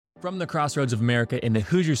From the crossroads of America in the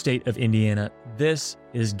Hoosier state of Indiana, this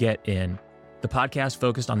is Get In, the podcast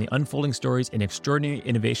focused on the unfolding stories and extraordinary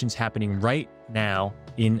innovations happening right now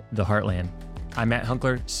in the heartland. I'm Matt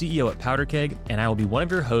Hunkler, CEO at Powder Keg, and I will be one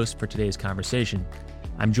of your hosts for today's conversation.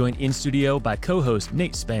 I'm joined in studio by co-host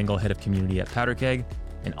Nate Spangle, head of community at Powder Keg,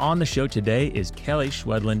 and on the show today is Kelly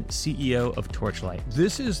Schwedland, CEO of Torchlight.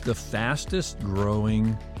 This is the fastest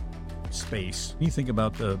growing space. You think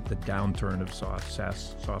about the downturn of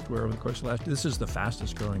SaaS software over the course of this is the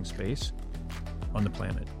fastest growing space on the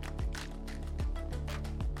planet.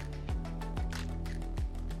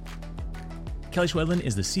 Kelly Schwedland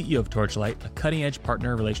is the CEO of Torchlight, a cutting-edge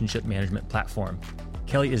partner relationship management platform.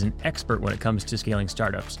 Kelly is an expert when it comes to scaling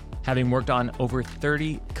startups, having worked on over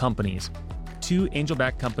 30 companies, 2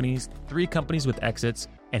 angel-backed companies, 3 companies with exits,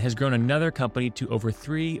 and has grown another company to over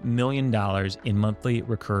 $3 million in monthly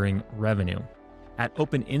recurring revenue. At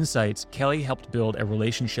Open Insights, Kelly helped build a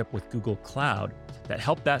relationship with Google Cloud that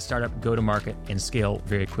helped that startup go to market and scale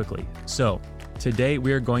very quickly. So today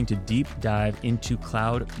we are going to deep dive into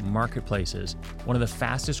cloud marketplaces, one of the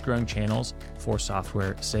fastest growing channels for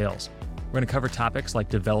software sales. We're going to cover topics like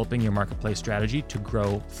developing your marketplace strategy to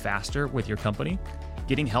grow faster with your company,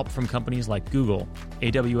 getting help from companies like Google,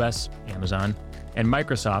 AWS, Amazon, and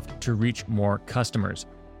Microsoft to reach more customers.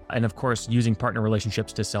 And of course, using partner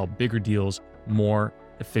relationships to sell bigger deals more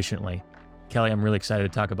efficiently. Kelly, I'm really excited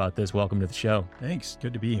to talk about this. Welcome to the show. Thanks.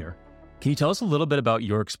 Good to be here. Can you tell us a little bit about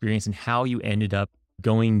your experience and how you ended up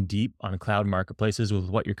going deep on cloud marketplaces with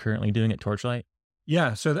what you're currently doing at Torchlight?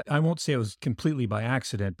 Yeah, so I won't say it was completely by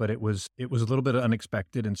accident, but it was a little bit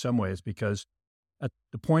unexpected in some ways, because at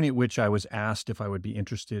the point at which I was asked if I would be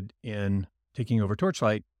interested in taking over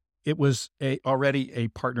Torchlight, it was already a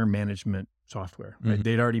partner management software. Right? Mm-hmm.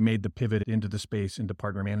 They'd already made the pivot into the space, into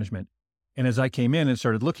partner management. And as I came in and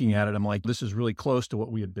started looking at it, I'm like, this is really close to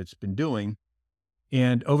what we had been doing.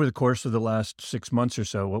 And over the course of the last 6 months or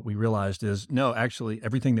so, what we realized is, no, actually,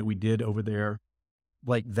 everything that we did over there,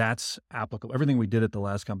 like that's applicable. Everything we did at the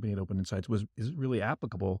last company at Open Insights is really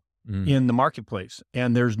applicable in the marketplace,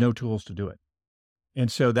 and there's no tools to do it.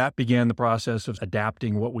 And so that began the process of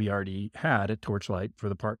adapting what we already had at Torchlight for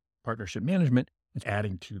the partnership management and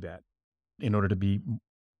adding to that in order to be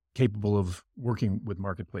capable of working with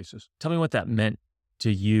marketplaces. Tell me what that meant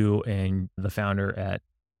to you and the founder at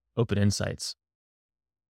Open Insights.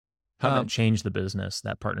 How did that change the business,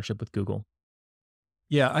 that partnership with Google?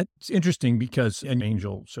 Yeah, it's interesting because an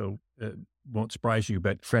angel, so it won't surprise you,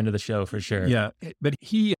 but Friend of the show for sure. Yeah, but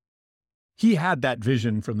he had that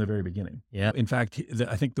vision from the very beginning. Yeah. In fact,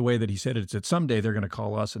 I think the way that he said it is that someday they're going to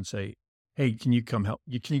call us and say, "Hey, can you come help?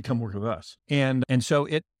 Can you come work with us?" And so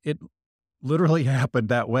it literally happened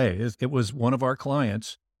that way. It was one of our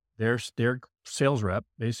clients, their sales rep,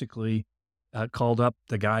 basically called up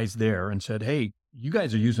the guys there and said, "Hey, you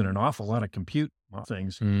guys are using an awful lot of compute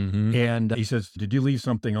things." Mm-hmm. And he says, "Did you leave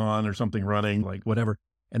something on or something running, like whatever?"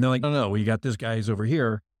 And they're like, "No, we got this guy's over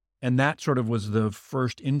here." And that sort of was the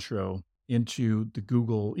first intro into the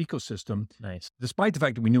Google ecosystem. Nice. Despite the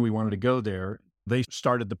fact that we knew we wanted to go there, they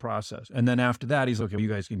started the process. And then after that, he's like, "Okay, you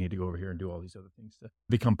guys need to go over here and do all these other things to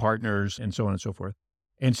become partners," and so on and so forth.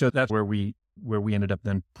 And so that's where we ended up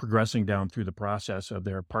then progressing down through the process of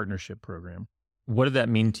their partnership program. What did that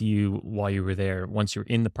mean to you while you were there? Once you're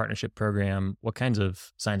in the partnership program, what kinds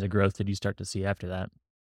of signs of growth did you start to see after that?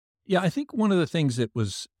 Yeah, I think one of the things that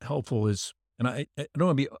was helpful is, and I don't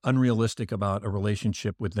want to be unrealistic about a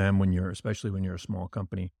relationship with them especially when you're a small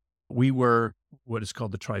company. We were what is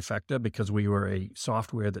called the trifecta, because we were a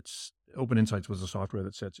software Open Insights was a software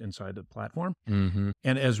that sits inside the platform. Mm-hmm.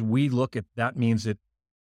 And as we look at that, means that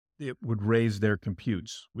it would raise their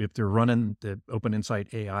computes if they're running the Open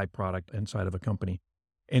Insight AI product inside of a company.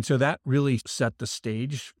 And so that really set the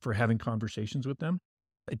stage for having conversations with them.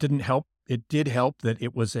 It didn't help. It did help that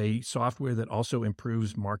it was a software that also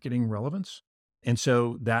improves marketing relevance. And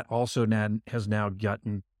so that also has now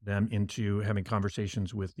gotten them into having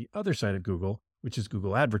conversations with the other side of Google, which is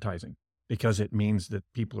Google advertising, because it means that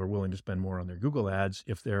people are willing to spend more on their Google ads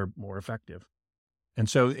if they're more effective. And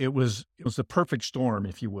so it was the perfect storm,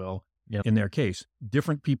 if you will, Yep. in their case.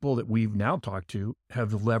 Different people that we've now talked to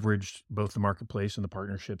have leveraged both the marketplace and the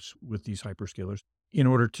partnerships with these hyperscalers in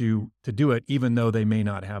order to do it, even though they may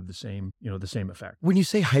not have the same effect. When you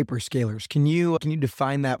say hyperscalers, can you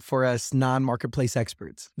define that for us non-marketplace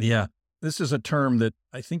experts? Yeah. This is a term that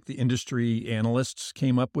I think the industry analysts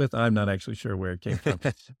came up with. I'm not actually sure where it came from,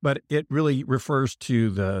 but it really refers to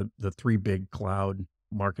the 3 big cloud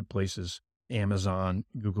marketplaces, Amazon,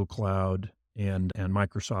 Google Cloud, and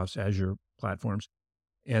Microsoft's Azure platforms.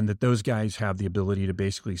 and that those guys have the ability to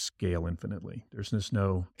basically scale infinitely. There's just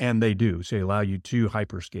no, and they do. So they allow you to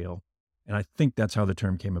hyperscale. And I think that's how the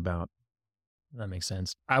term came about. That makes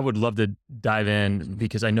sense. I would love to dive in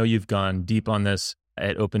because I know you've gone deep on this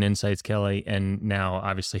at Open Insights, Kelly, and now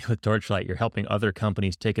obviously with Torchlight, you're helping other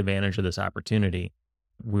companies take advantage of this opportunity.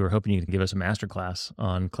 We were hoping you could give us a masterclass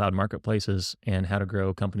on cloud marketplaces and how to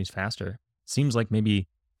grow companies faster. Seems like maybe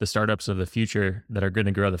the startups of the future that are going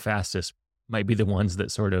to grow the fastest might be the ones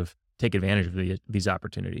that sort of take advantage of these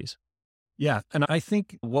opportunities. Yeah. And I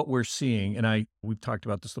think what we're seeing, and we've talked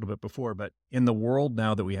about this a little bit before, but in the world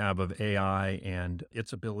now that we have of AI and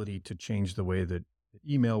its ability to change the way that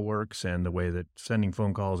email works and the way that sending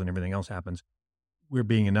phone calls and everything else happens, we're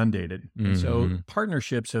being inundated. And so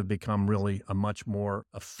partnerships have become really a much more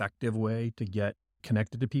effective way to get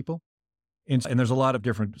connected to people. And there's a lot of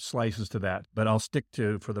different slices to that, but I'll stick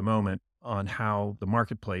to, for the moment, on how the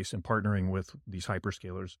marketplace and partnering with these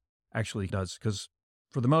hyperscalers actually does. Because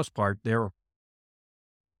for the most part, their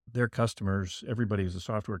customers, everybody who's a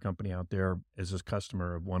software company out there is a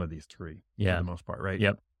customer of one of these three, for the most part, right?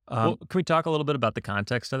 Yep. Well, can we talk a little bit about the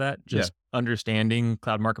context of that? Just understanding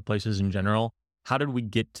cloud marketplaces in general. How did we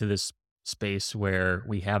get to this space where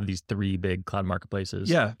we have these three big cloud marketplaces?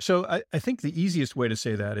 Yeah. So I think the easiest way to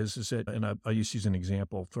say that is that, and I'll use an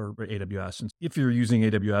example for AWS. And if you're using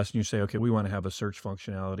AWS and you say, okay, we want to have a search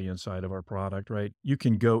functionality inside of our product, right? You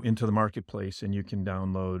can go into the marketplace and you can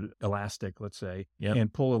download Elastic, let's say,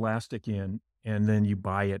 and pull Elastic in, and then you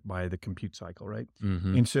buy it by the compute cycle, right?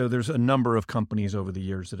 And so there's a number of companies over the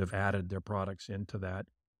years that have added their products into that.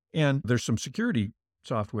 And there's some security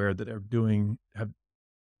software that have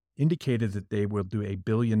indicated that they will do $1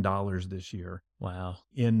 billion this year. Wow.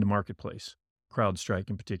 In the marketplace, CrowdStrike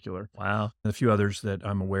in particular. Wow. And a few others that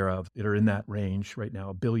I'm aware of that are in that range right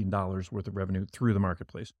now, $1 billion worth of revenue through the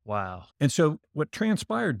marketplace. Wow. And so what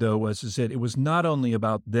transpired though is that it was not only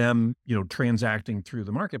about them, transacting through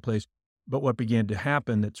the marketplace, but what began to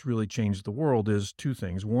happen that's really changed the world is two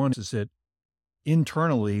things. One is that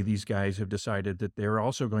internally, these guys have decided that they're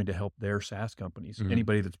also going to help their SaaS companies.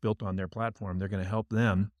 Anybody that's built on their platform, they're going to help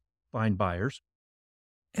them find buyers.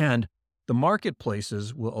 And the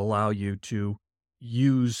marketplaces will allow you to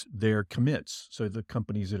use their commits. So the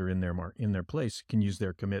companies that are in their place can use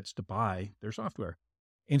their commits to buy their software.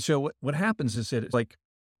 And so what happens is that it's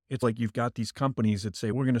like you've got these companies that say,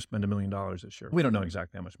 we're going to spend $1 million this year. We don't know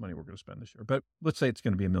exactly how much money we're going to spend this year, but let's say it's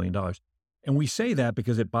going to be $1 million. And we say that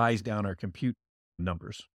because it buys down our compute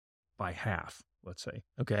numbers by half, let's say.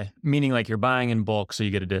 Okay. Meaning like you're buying in bulk, so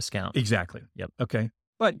you get a discount. Exactly. Yep. Okay.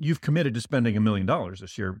 But you've committed to spending $1 million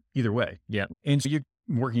this year either way. Yeah. And so you're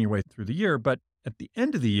working your way through the year, but at the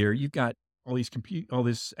end of the year, you've got all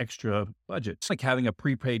this extra budget. It's like having a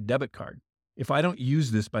prepaid debit card. If I don't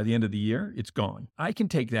use this by the end of the year, it's gone. I can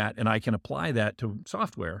take that and I can apply that to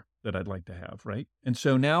software that I'd like to have, right? And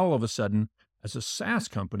so now all of a sudden, as a SaaS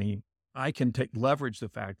company, I can leverage the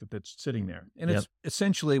fact that it's sitting there. And it's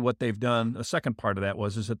essentially what they've done. The second part of that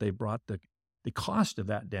is that they brought the cost of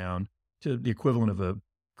that down to the equivalent of a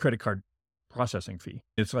credit card processing fee.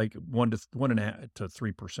 It's like 1.5% to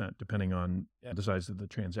 3%, depending on the size of the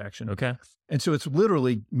transaction. Okay. And so it's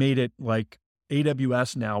literally made it like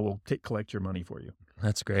AWS now will collect your money for you.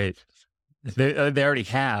 That's great. They already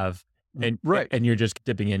have, and you're just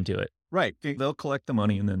dipping into it. Right. They'll collect the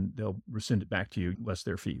money and then they'll rescind it back to you, less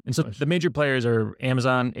their fee. And so the major players are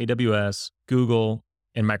Amazon, AWS, Google,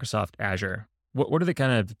 and Microsoft Azure. What are the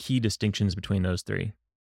kind of key distinctions between those three?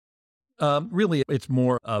 Really, it's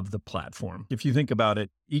more of the platform. If you think about it,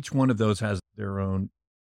 each one of those has their own,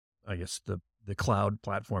 I guess, the cloud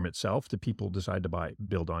platform itself that people decide to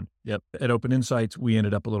build on. Yep. At Open Insights, we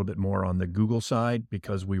ended up a little bit more on the Google side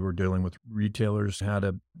because we were dealing with retailers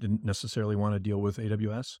didn't necessarily want to deal with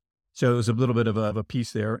AWS. So it was a little bit of a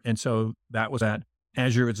piece there. And so that was that.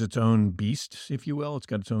 Azure is its own beast, if you will. It's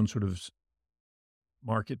got its own sort of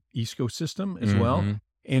market ecosystem as well. And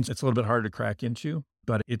it's a little bit harder to crack into,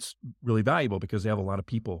 but it's really valuable because they have a lot of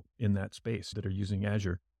people in that space that are using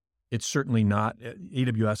Azure. It's certainly not,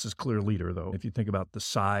 AWS is clear leader though. If you think about the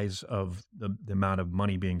size of the amount of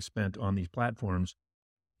money being spent on these platforms,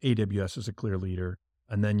 AWS is a clear leader.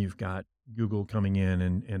 And then you've got Google coming in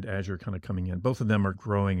and Azure kind of coming in. Both of them are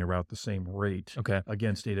growing around the same rate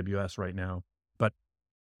against AWS right now, but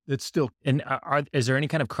it's still. And is there any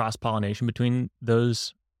kind of cross-pollination between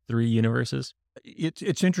those three universes?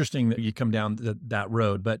 It's interesting that you come down that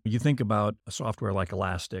road, but you think about a software like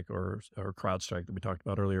Elastic or CrowdStrike that we talked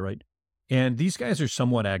about earlier, right? And these guys are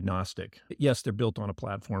somewhat agnostic. Yes, they're built on a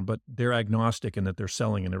platform, but they're agnostic in that they're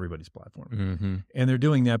selling in everybody's platform. And they're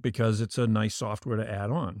doing that because it's a nice software to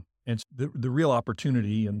add on. And the real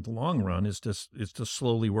opportunity in the long run is to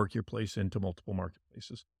slowly work your place into multiple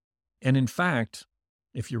marketplaces. And in fact,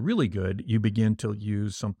 if you're really good, you begin to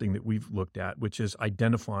use something that we've looked at, which is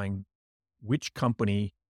identifying which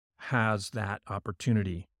company has that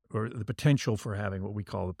opportunity or the potential for having what we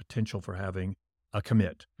call the potential for having a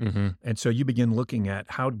commit. Mm-hmm. And so you begin looking at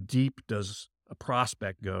how deep does a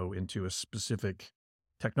prospect go into a specific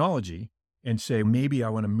technology and say, maybe I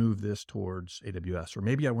want to move this towards AWS, or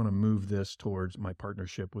maybe I want to move this towards my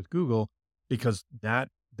partnership with Google, because that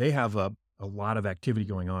they have a lot of activity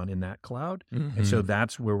going on in that cloud. Mm-hmm. And so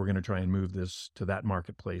that's where we're going to try and move this to that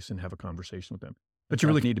marketplace and have a conversation with them. But Okay. you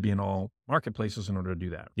really need to be in all marketplaces in order to do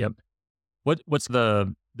that. Yep. What's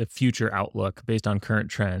the future outlook based on current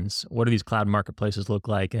trends? What do these cloud marketplaces look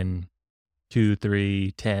like in 2,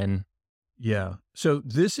 3, 10? Yeah. So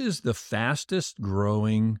this is the fastest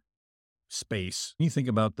growing space. You think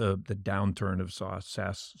about the downturn of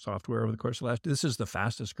SaaS software over the course of this is the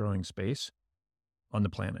fastest growing space on the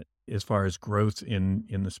planet as far as growth in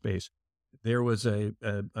the space. There was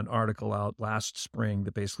an article out last spring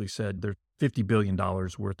that basically said there's $50 billion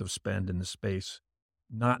worth of spend in the space,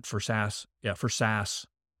 not for SaaS, for SaaS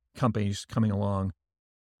companies coming along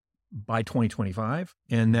by 2025.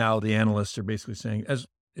 And now the analysts are basically saying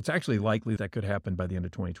it's actually likely that could happen by the end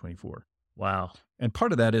of 2024. Wow. And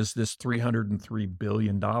part of that is this $303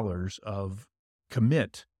 billion of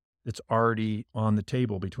commit that's already on the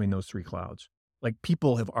table between those three clouds. Like,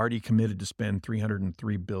 people have already committed to spend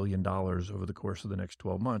 $303 billion over the course of the next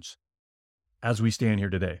 12 months as we stand here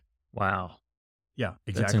today. Wow. Yeah,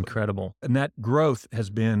 exactly. That's incredible. And that growth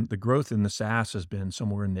the growth in the SaaS has been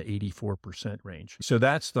somewhere in the 84% range. So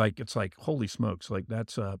that's it's like, holy smokes, like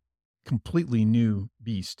that's a completely new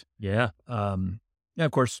beast. Yeah. Yeah,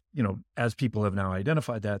 of course, as people have now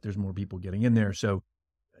identified that, there's more people getting in there. So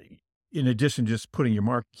in addition to just putting your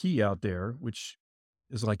marquee out there, which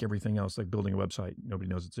is like everything else, like building a website, nobody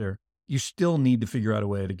knows it's there. You still need to figure out a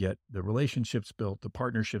way to get the relationships built, the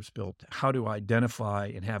partnerships built, how to identify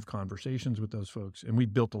and have conversations with those folks. And we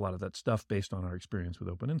built a lot of that stuff based on our experience with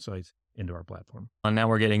Open Insights into our platform. And now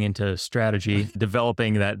we're getting into strategy,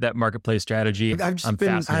 developing that marketplace strategy. I'm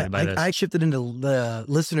fascinated by this. I shifted into the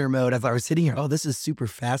listener mode as I was sitting here. Oh, this is super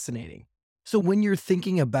fascinating. So when you're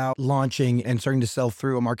thinking about launching and starting to sell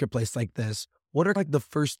through a marketplace like this, what are like the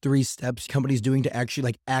first 3 steps companies doing to actually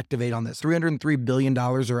like activate on this? $303 billion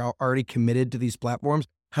are already committed to these platforms.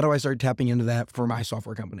 How do I start tapping into that for my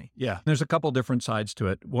software company? Yeah, there's a couple different sides to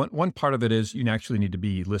it. One part of it is you actually need to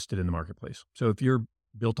be listed in the marketplace. So if you're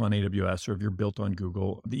built on AWS or if you're built on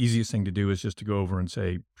Google, the easiest thing to do is just to go over and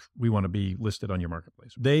say, we want to be listed on your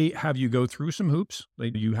marketplace. They have you go through some hoops.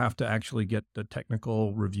 You have to actually get the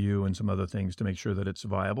technical review and some other things to make sure that it's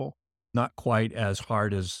viable. Not quite as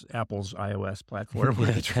hard as Apple's iOS platform, where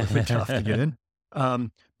it's really tough to get in.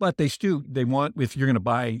 But they want, if you're going to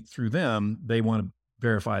buy through them, they want to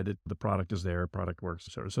verify that the product is there, product works,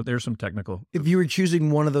 etc. So there's some technical. If you were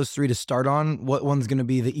choosing one of those 3 to start on, what one's going to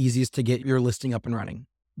be the easiest to get your listing up and running?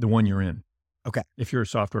 The one you're in. Okay. If you're a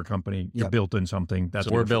software company, you're built in something.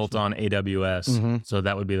 So we're built on AWS. Mm-hmm. So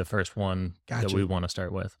that would be the first one that we want to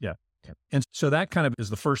start with. Yeah. And so that kind of is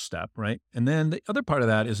the first step, right? And then the other part of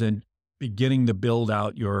that is in beginning to build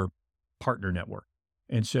out your partner network.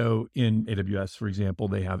 And so in AWS, for example,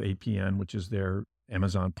 they have APN, which is their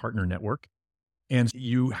Amazon partner network. And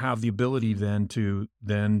you have the ability then to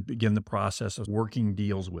begin the process of working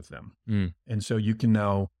deals with them. Mm. And so you can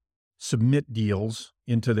now submit deals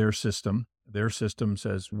into their system. Their system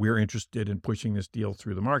says, we're interested in pushing this deal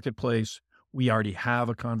through the marketplace. We already have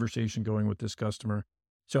a conversation going with this customer.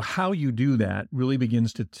 So how you do that really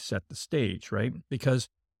begins to set the stage, right? Because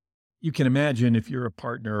you can imagine if you're a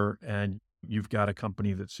partner and you've got a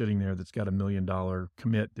company that's sitting there that's got $1 million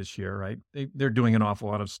commit this year, right? They're doing an awful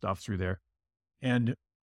lot of stuff through there. And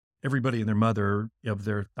everybody and their mother of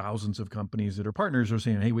their thousands of companies that are partners are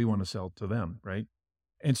saying, hey, we want to sell to them, right?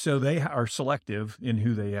 And so they are selective in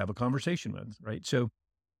who they have a conversation with, right? So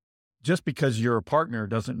just because you're a partner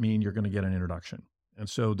doesn't mean you're going to get an introduction. And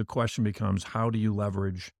so the question becomes, how do you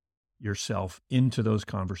leverage yourself into those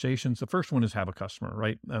conversations? The first one is have a customer,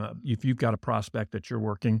 right? If you've got a prospect that you're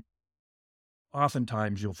working,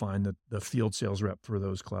 oftentimes you'll find that the field sales rep for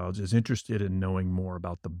those clouds is interested in knowing more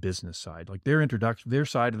about the business side. Like their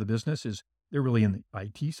side of the business is they're really in the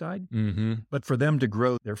IT side, mm-hmm. But for them to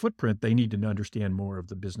grow their footprint, they need to understand more of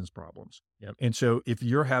the business problems. Yep. And so if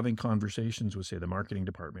you're having conversations with, say, the marketing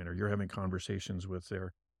department, or you're having conversations with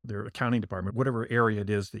their accounting department, whatever area it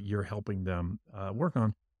is that you're helping them work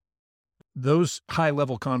on, those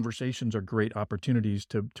high-level conversations are great opportunities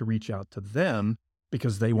to reach out to them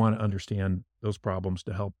because they want to understand those problems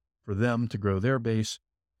to help for them to grow their base,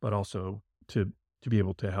 but also to be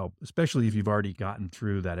able to help, especially if you've already gotten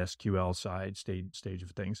through that SQL stage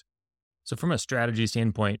of things. So from a strategy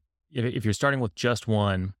standpoint, if you're starting with just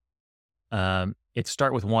one, it's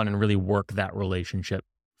start with one and really work that relationship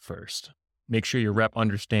first. Make sure your rep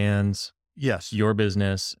understands Yes. your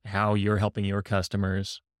business, how you're helping your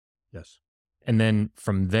customers. Yes. And then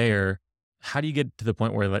from there, how do you get to the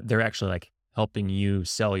point where they're actually like helping you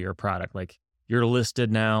sell your product? Like you're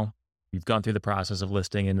listed now, you've gone through the process of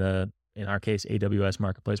listing in our case, AWS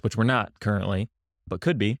marketplace, which we're not currently, but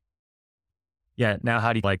could be. Yeah. Now,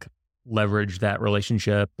 how do you like leverage that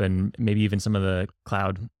relationship and maybe even some of the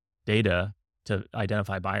cloud data to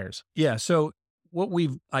identify buyers? Yeah. So what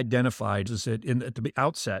we've identified is that at the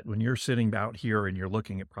outset, when you're sitting out here and you're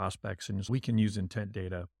looking at prospects, and we can use intent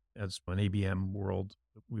data as an ABM world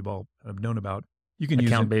that we've all have known about. You can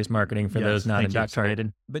use account-based marketing for those not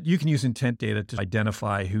indoctrinated. But you can use intent data to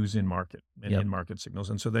identify who's in market and Yep. in-market signals.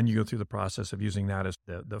 And so then you go through the process of using that as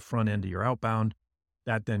the front end of your outbound.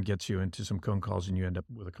 That then gets you into some phone calls and you end up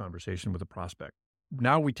with a conversation with a prospect.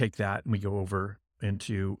 Now we take that and we go over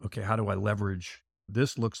into, okay, how do I leverage?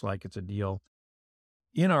 This looks like it's a deal.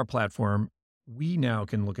 In our platform, we now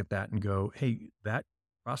can look at that and go, hey, that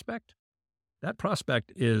prospect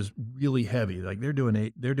is really heavy. Like they're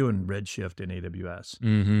doing Redshift in AWS.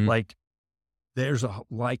 Mm-hmm. Like there's a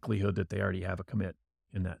likelihood that they already have a commit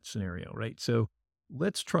in that scenario, right? So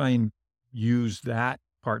let's try and use that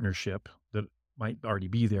partnership that might already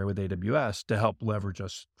be there with AWS to help leverage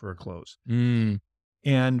us for a close. Mm.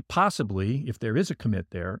 And possibly, if there is a commit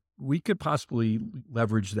there, we could possibly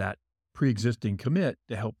leverage that pre-existing commit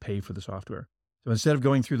to help pay for the software. So instead of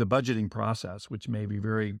going through the budgeting process, which may be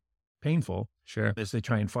very painful, Sure. as they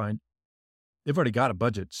try and find, they've already got a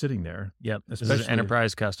budget sitting there. Yep. This is an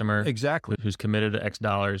enterprise customer. Exactly. Who's committed to X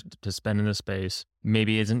dollars to spend in the space,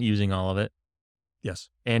 maybe isn't using all of it. Yes.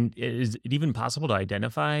 And is it even possible to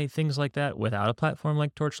identify things like that without a platform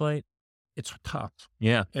like Torchlight? It's tough.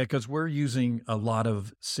 Yeah. Because we're using a lot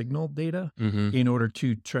of signal data Mm-hmm. in order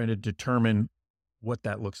to try to determine what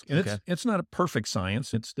that looks like. And Okay. it's not a perfect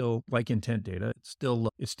science. It's still like intent data. It's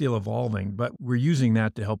still evolving, but we're using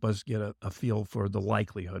that to help us get a feel for the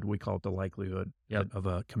likelihood. We call it the likelihood Yep. of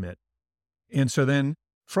a commit. And so then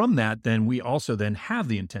from that, then we also then have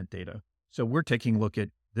the intent data. So we're taking a look at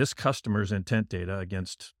this customer's intent data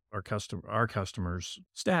against our customer's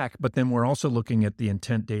stack, but then we're also looking at the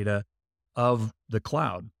intent data of the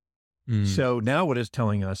cloud. Mm. So now what it's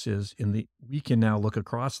telling us is we can now look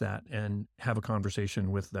across that and have a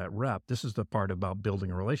conversation with that rep. This is the part about building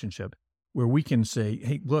a relationship where we can say,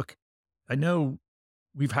 hey, look, I know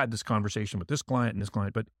we've had this conversation with this client and this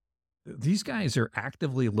client, but these guys are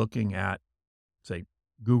actively looking at, say,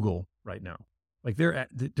 Google right now. Like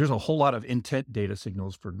there's a whole lot of intent data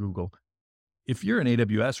signals for Google. If you're an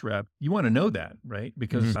AWS rep, you want to know that, right?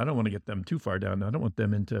 Because I don't want to get them too far down. I don't want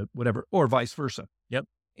them into whatever, or vice versa. Yep.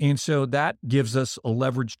 And so that gives us a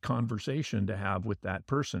leveraged conversation to have with that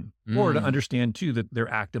person, or to understand too that they're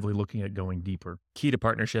actively looking at going deeper. Key to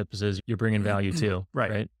partnerships is you're bringing value too.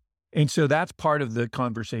 Right. And so that's part of the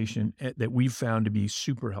conversation that we've found to be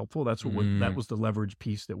super helpful. That's that was the leverage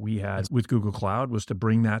piece that we had with Google Cloud, was to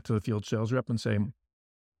bring that to the field sales rep and say,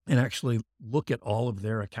 and actually look at all of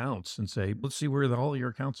their accounts and say, let's see where all your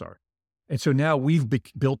accounts are. And so now we've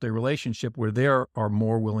built a relationship where they are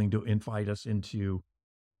more willing to invite us into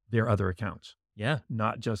their other accounts. Yeah.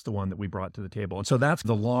 Not just the one that we brought to the table. And so that's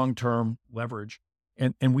the long-term leverage.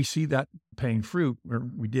 And we see that paying fruit, or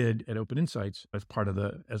we did at Open Insights as part of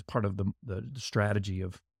the strategy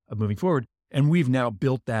of moving forward. And we've now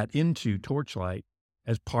built that into Torchlight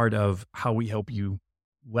as part of how we help you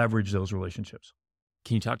leverage those relationships.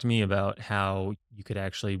 Can you talk to me about how you could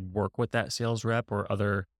actually work with that sales rep or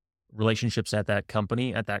other relationships at that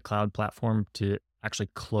company, at that cloud platform, to actually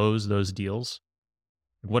close those deals?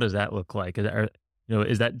 What does that look like?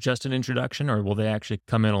 Is that just an introduction, or will they actually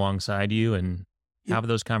come in alongside you and have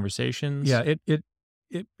those conversations? Yeah,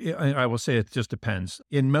 I will say it just depends.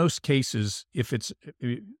 In most cases,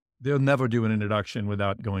 they'll never do an introduction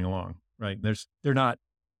without going along, right?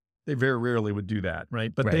 They very rarely would do that,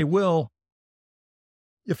 right? But they will,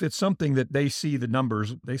 if it's something that they see the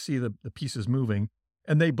numbers, they see the pieces moving,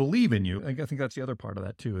 and they believe in you. I think that's the other part of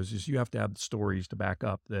that too, is you have to have stories to back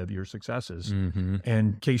up your successes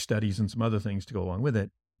and case studies and some other things to go along with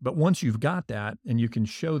it. But once you've got that and you can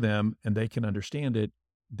show them and they can understand it,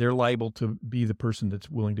 they're liable to be the person that's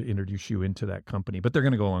willing to introduce you into that company, but they're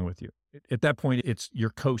going to go along with you. At that point, you're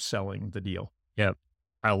co-selling the deal. Yep.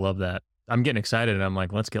 I love that. I'm getting excited and I'm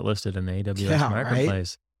like, let's get listed in the AWS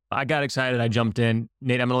marketplace. I got excited. I jumped in.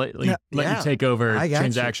 Nate, I'm going to let you take over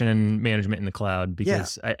transaction management in the cloud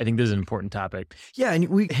because I think this is an important topic. Yeah, and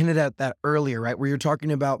we hinted at that earlier, right? Where you're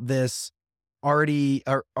talking about this already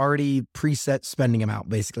preset spending amount,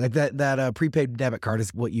 basically. Like that prepaid debit card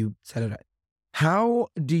is what you set it at. How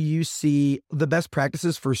do you see the best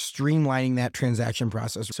practices for streamlining that transaction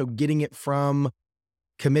process? So getting it from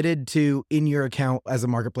committed to in your account as a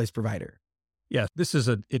marketplace provider. Yeah, this is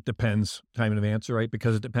it depends kind of answer, right?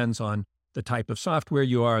 Because it depends on the type of software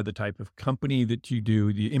you are, the type of company that you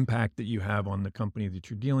do, the impact that you have on the company that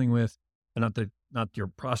you're dealing with, and not your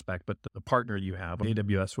prospect, but the partner you have,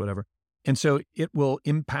 AWS, whatever. And so it will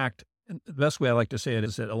impact, and the best way I like to say it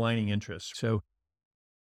is that aligning interests. So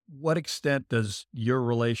what extent does your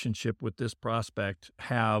relationship with this prospect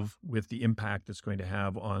have with the impact it's going to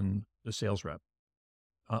have on the sales rep,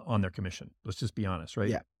 on their commission? Let's just be honest, right?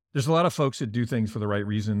 Yeah. There's a lot of folks that do things for the right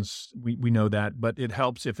reasons. We know that, but it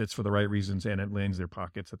helps if it's for the right reasons and it lands their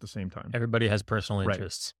pockets at the same time. Everybody has personal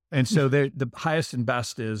interests. Right. And so the highest and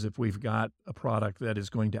best is if we've got a product that is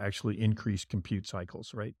going to actually increase compute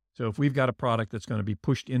cycles, right? So if we've got a product that's going to be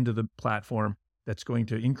pushed into the platform that's going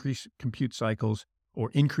to increase compute cycles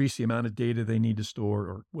or increase the amount of data they need to store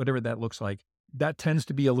or whatever that looks like, that tends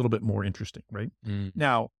to be a little bit more interesting, right?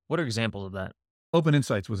 Now, what are examples of that? Open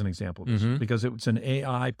Insights was an example of this because it's an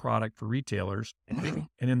AI product for retailers. And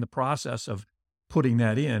in the process of putting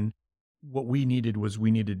that in, what we needed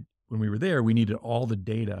when we were there, we needed all the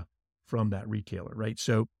data from that retailer, right?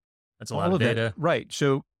 So that's a lot of data. Right.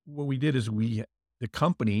 So what we did is the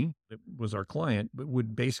company that was our client, but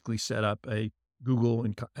would basically set up a Google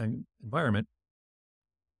environment,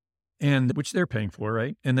 and which they're paying for,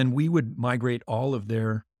 right? And then we would migrate all of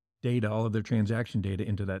their data, all of their transaction data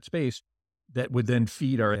into that space that would then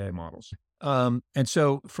feed our AI models. And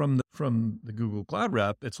so from the Google Cloud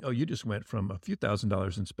Rep, it's, you just went from a few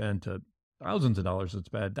 $1,000s in spend to thousands of dollars in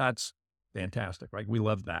spend. That's fantastic, right? We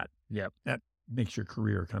love that. Yeah. That makes your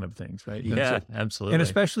career kind of things, right? Yeah, absolutely. And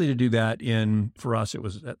especially to do that for us, it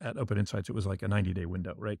was at Open Insights, it was like a 90-day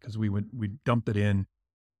window, right? Because we dump it in,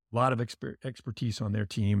 a lot of expertise on their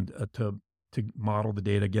team to model the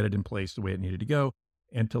data, get it in place the way it needed to go,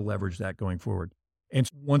 and to leverage that going forward. And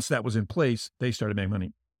once that was in place, they started making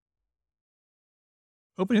money.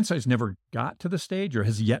 Open Insights never got to the stage or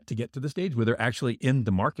has yet to get to the stage where they're actually in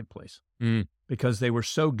the marketplace because they were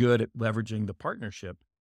so good at leveraging the partnership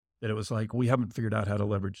that it was like, we haven't figured out how to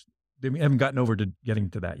leverage. They haven't gotten over to getting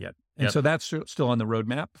to that yet. And so that's still on the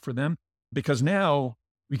roadmap for them because now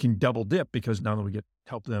we can double dip because now that we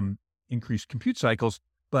help them increase compute cycles,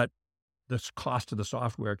 but the cost of the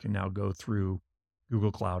software can now go through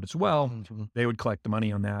Google Cloud as well. They would collect the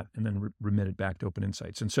money on that and then remit it back to Open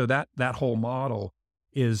Insights. And so that whole model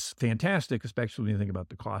is fantastic, especially when you think about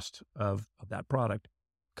the cost of that product.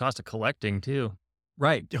 Cost of collecting too.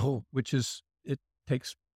 Right. Which is, it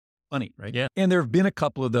takes money, right? Yeah. And there have been a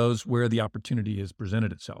couple of those where the opportunity has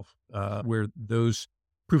presented itself, where those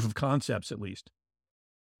proof of concepts, at least.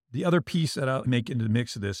 The other piece that I'll make into the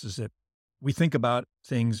mix of this is that we think about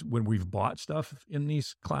things when we've bought stuff in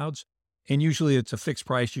these clouds. And usually it's a fixed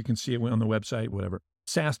price. You can see it on the website, whatever.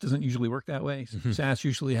 SaaS doesn't usually work that way. SaaS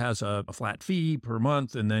usually has a flat fee per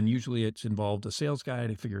month. And then usually it's involved a sales guy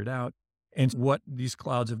to figure it out. And what these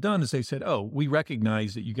clouds have done is they said, we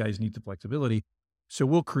recognize that you guys need the flexibility. So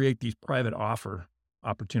we'll create these private offer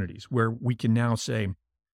opportunities where we can now say,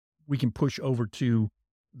 we can push over to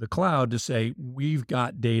the cloud to say, we've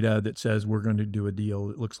got data that says we're going to do a deal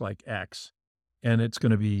that looks like X. And it's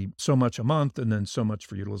going to be so much a month and then so much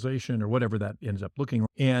for utilization or whatever that ends up looking like.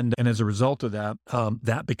 And as a result of that,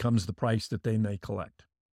 that becomes the price that they may collect.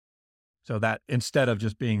 So that instead of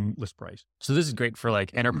just being list price. So this is great for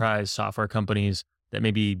like enterprise software companies that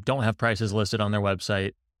maybe don't have prices listed on their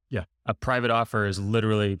website. Yeah. A private offer is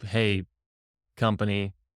literally, hey,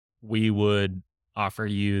 company, we would offer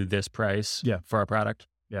you this price for our product.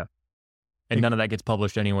 Yeah. And none of that gets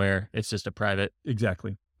published anywhere. It's just a private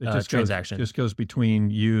Exactly. It just transaction. Just goes between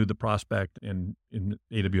you, the prospect, and in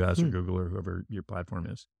AWS or Google or whoever your platform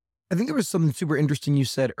is. I think there was something super interesting you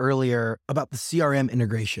said earlier about the CRM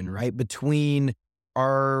integration, right? Between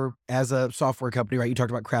as a software company, right? You talked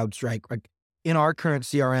about CrowdStrike, like in our current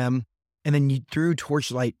CRM, and then you threw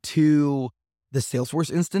Torchlight to the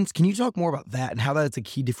Salesforce instance. Can you talk more about that and how that's a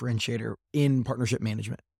key differentiator in partnership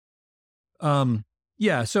management?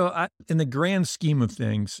 Yeah. So in the grand scheme of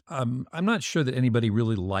things, I'm not sure that anybody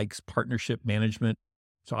really likes partnership management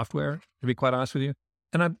software, to be quite honest with you.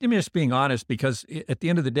 And I'm just being honest because at the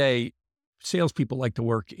end of the day, salespeople like to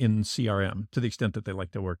work in CRM to the extent that they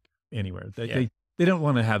like to work anywhere. they don't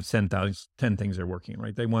want to have 10 things they're working,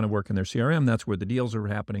 right? They want to work in their CRM. That's where the deals are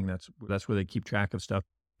happening. That's where they keep track of stuff.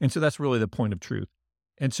 And so that's really the point of truth.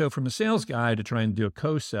 And so from a sales guy to try and do a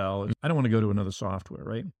co-sell, I don't want to go to another software,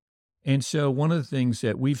 right? And so one of the things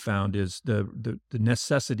that we've found is the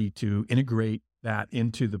necessity to integrate that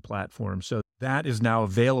into the platform. So that is now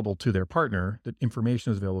available to their partner. The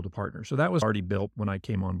information is available to partners. So that was already built when I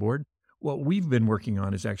came on board. What we've been working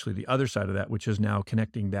on is actually the other side of that, which is now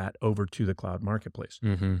connecting that over to the cloud marketplace.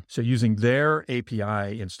 Mm-hmm. So using their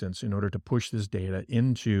API instance in order to push this data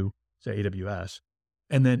into, say, AWS,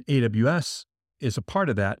 and then AWS is a part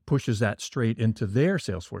of that, pushes that straight into their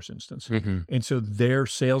Salesforce instance. Mm-hmm. And so their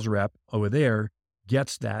sales rep over there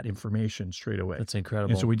gets that information straight away. That's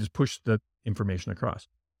incredible. And so we just push the information across.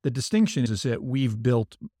 The distinction is that we've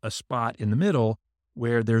built a spot in the middle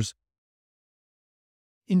where there's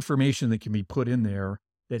information that can be put in there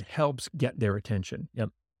that helps get their attention. Yep.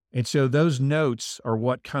 And so those notes are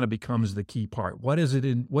what kind of becomes the key part. What's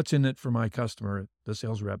in it for my customer? The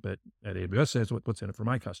sales rep at AWS says what's in it for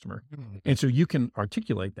my customer. Mm-hmm. And so you can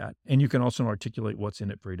articulate that, and you can also articulate what's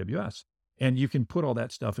in it for AWS. And you can put all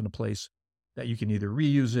that stuff in a place that you can either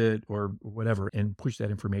reuse it or whatever, and push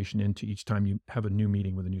that information into each time you have a new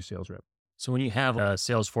meeting with a new sales rep. So when you have a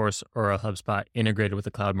Salesforce or a HubSpot integrated with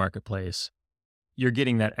the cloud marketplace, you're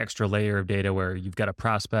getting that extra layer of data where you've got a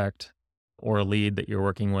prospect or a lead that you're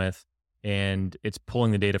working with, and it's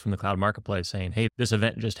pulling the data from the cloud marketplace saying, hey, this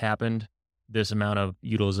event just happened, this amount of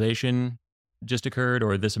utilization just occurred,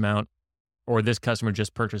 or this amount, or this customer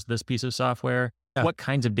just purchased this piece of software. Yeah. What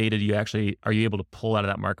kinds of data are you able to pull out of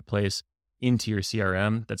that marketplace into your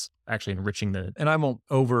CRM that's actually enriching the... And I won't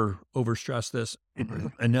over stress this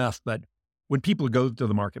enough, but when people go to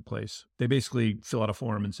the marketplace, they basically fill out a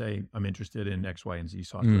form and say, I'm interested in X, Y, and Z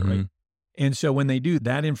software, Mm-hmm. right? And so when they do,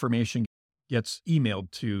 that information gets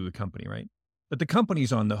emailed to the company, right? But the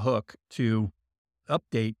company's on the hook to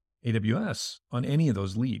update AWS on any of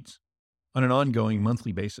those leads on an ongoing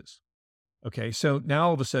monthly basis. Okay, so now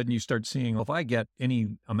all of a sudden you start seeing, well, if I get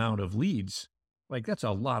any amount of leads, like that's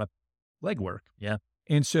a lot of legwork. Yeah.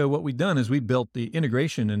 And so what we've done is we built the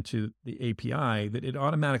integration into the API that it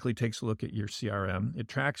automatically takes a look at your CRM. It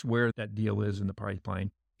tracks where that deal is in the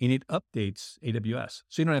pipeline, and it updates AWS.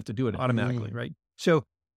 So you don't have to do it automatically, right? So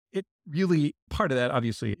it really, part of that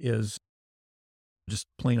obviously is just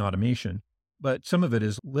plain automation, but some of it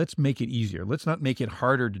is let's make it easier. Let's not make it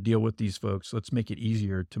harder to deal with these folks. Let's make it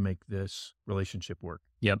easier to make this relationship work.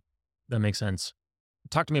 Yep. That makes sense.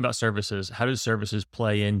 Talk to me about services. How do services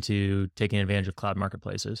play into taking advantage of cloud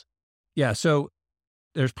marketplaces? Yeah. So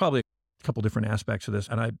there's probably a couple different aspects of this,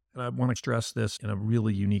 and I want to stress this in a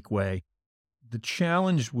really unique way. The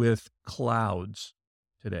challenge with clouds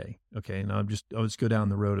today, okay, and I'll just go down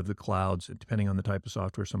the road of the clouds, depending on the type of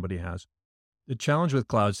software somebody has. The challenge with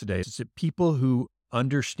clouds today is that people who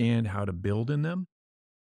understand how to build in them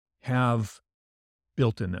have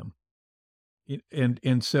built in them.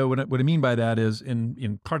 And so what I mean by that is,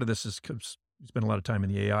 in part of this is because we spend a lot of time in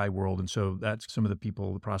the AI world, and so that's some of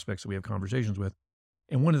the prospects that we have conversations with.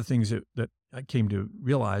 And one of the things that I came to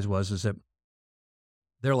realize is that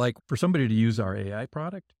they're like, for somebody to use our AI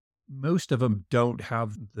product, most of them don't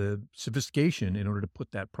have the sophistication in order to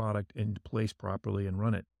put that product into place properly and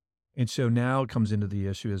run it. And so now it comes into the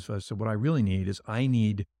issue is, so what I really need is I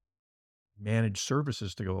need managed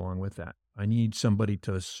services to go along with that. I need somebody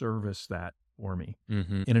to service that for me.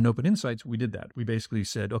 Mm-hmm. And in Open Insights, we did that. We basically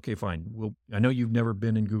said, okay, fine. I know you've never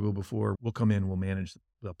been in Google before. We'll come in, we'll manage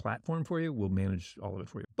the platform for you. We'll manage all of it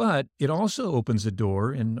for you. But it also opens the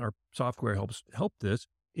door, and our software help this,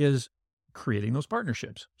 is creating those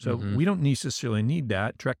partnerships. So we don't necessarily need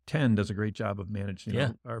that. Trek 10 does a great job of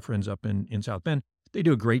managing, our friends up in South Bend, they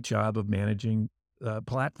do a great job of managing the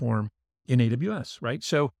platform in AWS, right?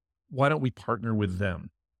 So why don't we partner with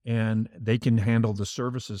them? And they can handle the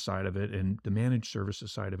services side of it and the managed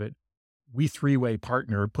services side of it. We three-way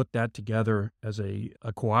partner, put that together as a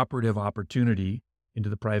cooperative opportunity into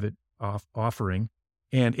the private offering,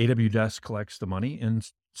 and AWS collects the money and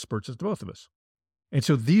spurts it to both of us. And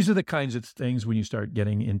so these are the kinds of things when you start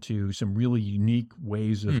getting into some really unique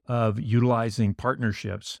ways of utilizing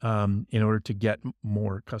partnerships in order to get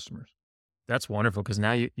more customers. That's wonderful, because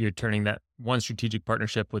now you're turning that one strategic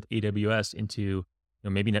partnership with AWS into,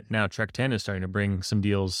 maybe now Trek 10 is starting to bring some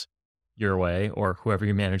deals your way, or whoever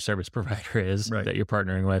your managed service provider is that you're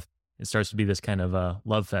partnering with. It starts to be this kind of a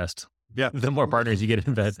love fest. Yeah. The more partners you get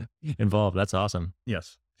involved, that's awesome.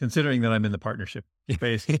 Yes. Considering that I'm in the partnership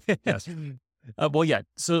space. Yes.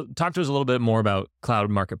 So talk to us a little bit more about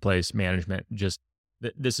cloud marketplace management. Just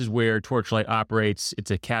this is where Torchlight operates.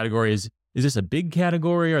 It's a category. Is this a big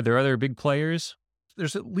category? Are there other big players?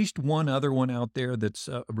 There's at least one other one out there that's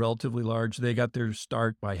relatively large. They got their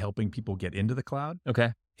start by helping people get into the cloud.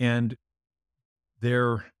 Okay. And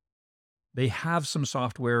they have some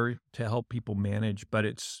software to help people manage, but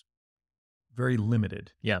it's very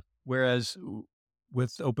limited. Yeah. Whereas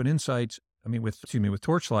with Open Insights, with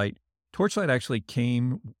Torchlight, Torchlight actually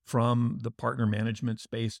came from the partner management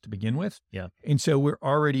space to begin with. Yeah. And so we're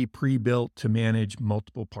already pre-built to manage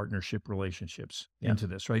multiple partnership relationships into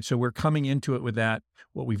this, right? So we're coming into it with that.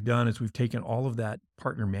 What we've done is we've taken all of that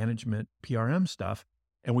partner management PRM stuff,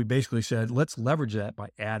 and we basically said, let's leverage that by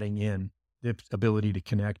adding in the ability to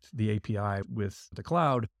connect the API with the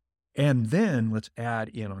cloud. And then let's add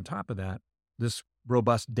in on top of that, this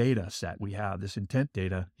robust data set we have, this intent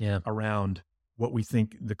data around what we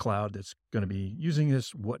think the cloud that's going to be using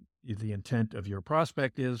this, what the intent of your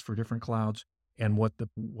prospect is for different clouds, and what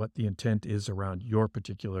the intent is around your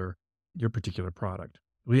particular product.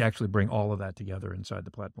 We actually bring all of that together inside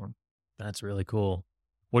the platform. That's really cool.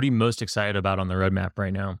 What are you most excited about on the roadmap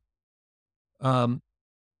right now?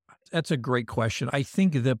 That's a great question. I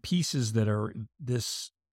think the pieces that are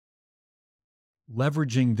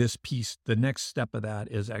leveraging this piece, the next step of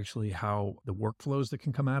that is actually how the workflows that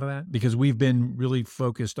can come out of that, because we've been really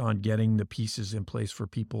focused on getting the pieces in place for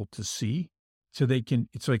people to see so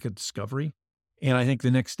it's like a discovery. And I think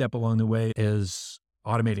the next step along the way is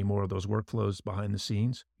automating more of those workflows behind the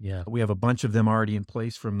scenes. Yeah. We have a bunch of them already in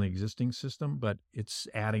place from the existing system, but it's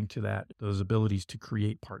adding to those abilities to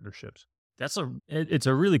create partnerships. It's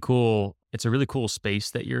a really cool space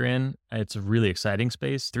that you're in. It's a really exciting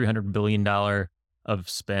space. $300 billion of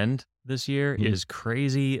spend this year is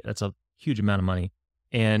crazy. That's a huge amount of money.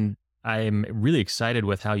 And I'm really excited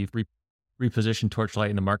with how you've repositioned Torchlight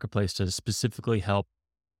in the marketplace to specifically help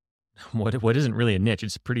what isn't really a niche.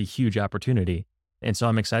 It's a pretty huge opportunity. And so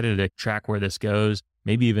I'm excited to track where this goes,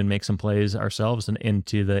 maybe even make some plays ourselves and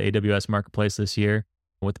into the AWS marketplace this year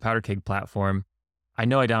with the PowderKeg platform. I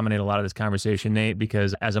know I dominate a lot of this conversation, Nate,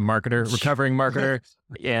 because as a marketer, recovering marketer,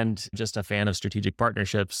 and just a fan of strategic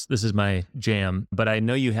partnerships, this is my jam. But I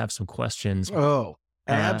know you have some questions. Oh,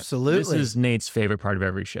 absolutely. This is Nate's favorite part of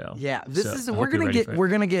every show. Yeah, we're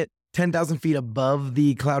gonna get 10,000 feet above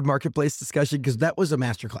the cloud marketplace discussion, because that was a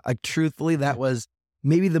masterclass. Like, truthfully, that was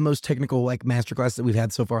maybe the most technical masterclass that we've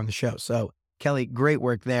had so far on the show. So, Kelly, great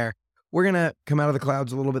work there. We're gonna come out of the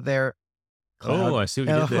clouds a little bit there. Oh, I see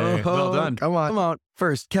what you did there. Well done. Come on.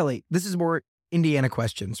 First, Kelly, this is more Indiana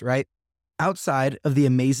questions, right? Outside of the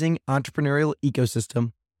amazing entrepreneurial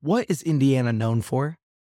ecosystem, what is Indiana known for?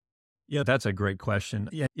 Yeah, that's a great question.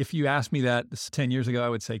 Yeah, if you asked me that 10 years ago, I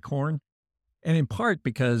would say corn. And in part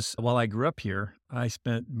because while I grew up here, I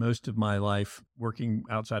spent most of my life working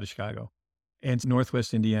outside of Chicago. And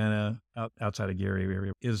Northwest Indiana, outside of Gary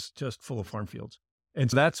area, is just full of farm fields. And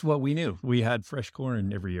so that's what we knew. We had fresh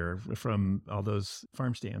corn every year from all those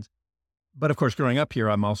farm stands. But of course, growing up here,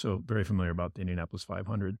 I'm also very familiar about the Indianapolis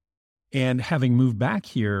 500. And having moved back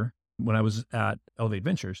here when I was at Elevate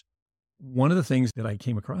Ventures, one of the things that I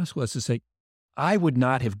came across was to say, I would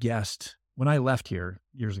not have guessed when I left here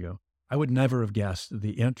years ago, I would never have guessed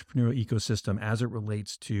the entrepreneurial ecosystem as it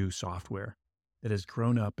relates to software that has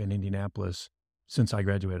grown up in Indianapolis since I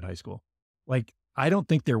graduated high school. Like, I don't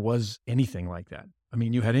think there was anything like that. I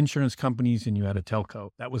mean, you had insurance companies and you had a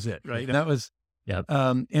telco. That was it, right? And that was,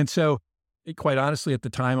 and so quite honestly, at the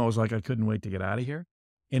time, I was like, I couldn't wait to get out of here.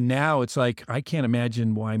 And now it's like, I can't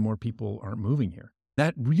imagine why more people aren't moving here.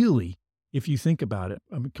 That really, if you think about it,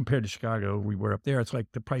 compared to Chicago, we were up there, it's like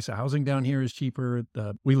the price of housing down here is cheaper.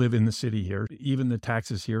 We live in the city here. Even the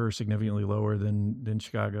taxes here are significantly lower than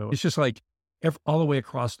Chicago. It's just like all the way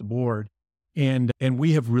across the board. And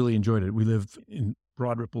we have really enjoyed it. We live in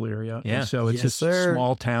Broad Ripple area. Yeah. And so it's just a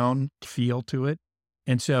small town feel to it.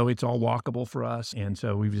 And so it's all walkable for us. And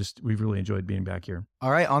so we've really enjoyed being back here. All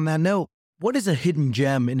right. On that note, what is a hidden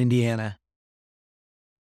gem in Indiana?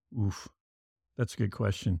 Oof. That's a good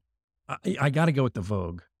question. I got to go with the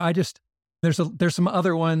Vogue. There's some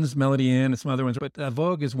other ones, Melody Inn and some other ones, but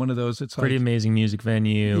Vogue is one of those. It's pretty amazing music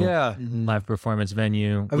venue. Yeah. Live performance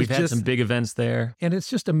venue. We've had some big events there. And it's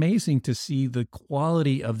just amazing to see the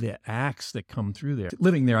quality of the acts that come through there.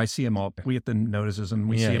 Living there, I see them all. We get the notices and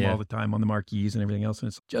we see them all the time on the marquees and everything else. And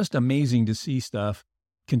it's just amazing to see stuff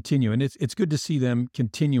continue. And it's good to see them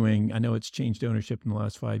continuing. I know it's changed ownership in the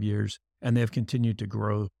last 5 years and they've continued to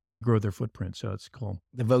grow their footprint. So it's cool.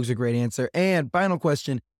 The Vogue's a great answer. And final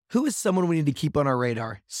question. Who is someone we need to keep on our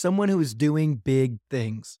radar? Someone who is doing big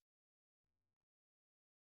things.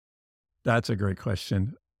 That's a great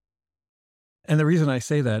question. And the reason I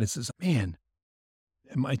say that is, man,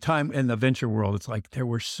 in my time in the venture world, it's like there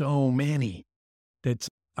were so many that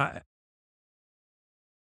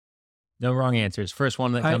No wrong answers. First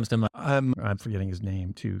one that comes to mind. I'm forgetting his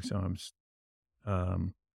name too. So it's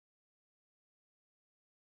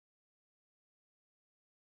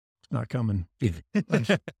not coming.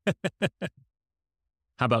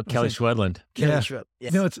 How about Kelly Schwedland? Yeah.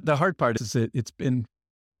 No, it's the hard part is it's been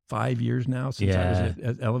 5 years now since I was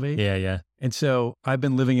at Elevate. Yeah. And so I've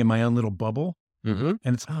been living in my own little bubble. Mm-hmm.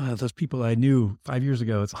 And it's those people I knew 5 years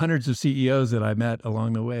ago. It's hundreds of CEOs that I met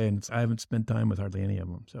along the way, and I haven't spent time with hardly any of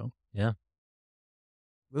them. So yeah,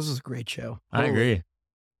 this is a great show. I agree.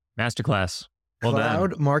 Masterclass. Well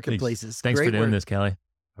Cloud done. marketplaces. Thanks Great for doing work. this, Kelly. I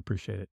appreciate it.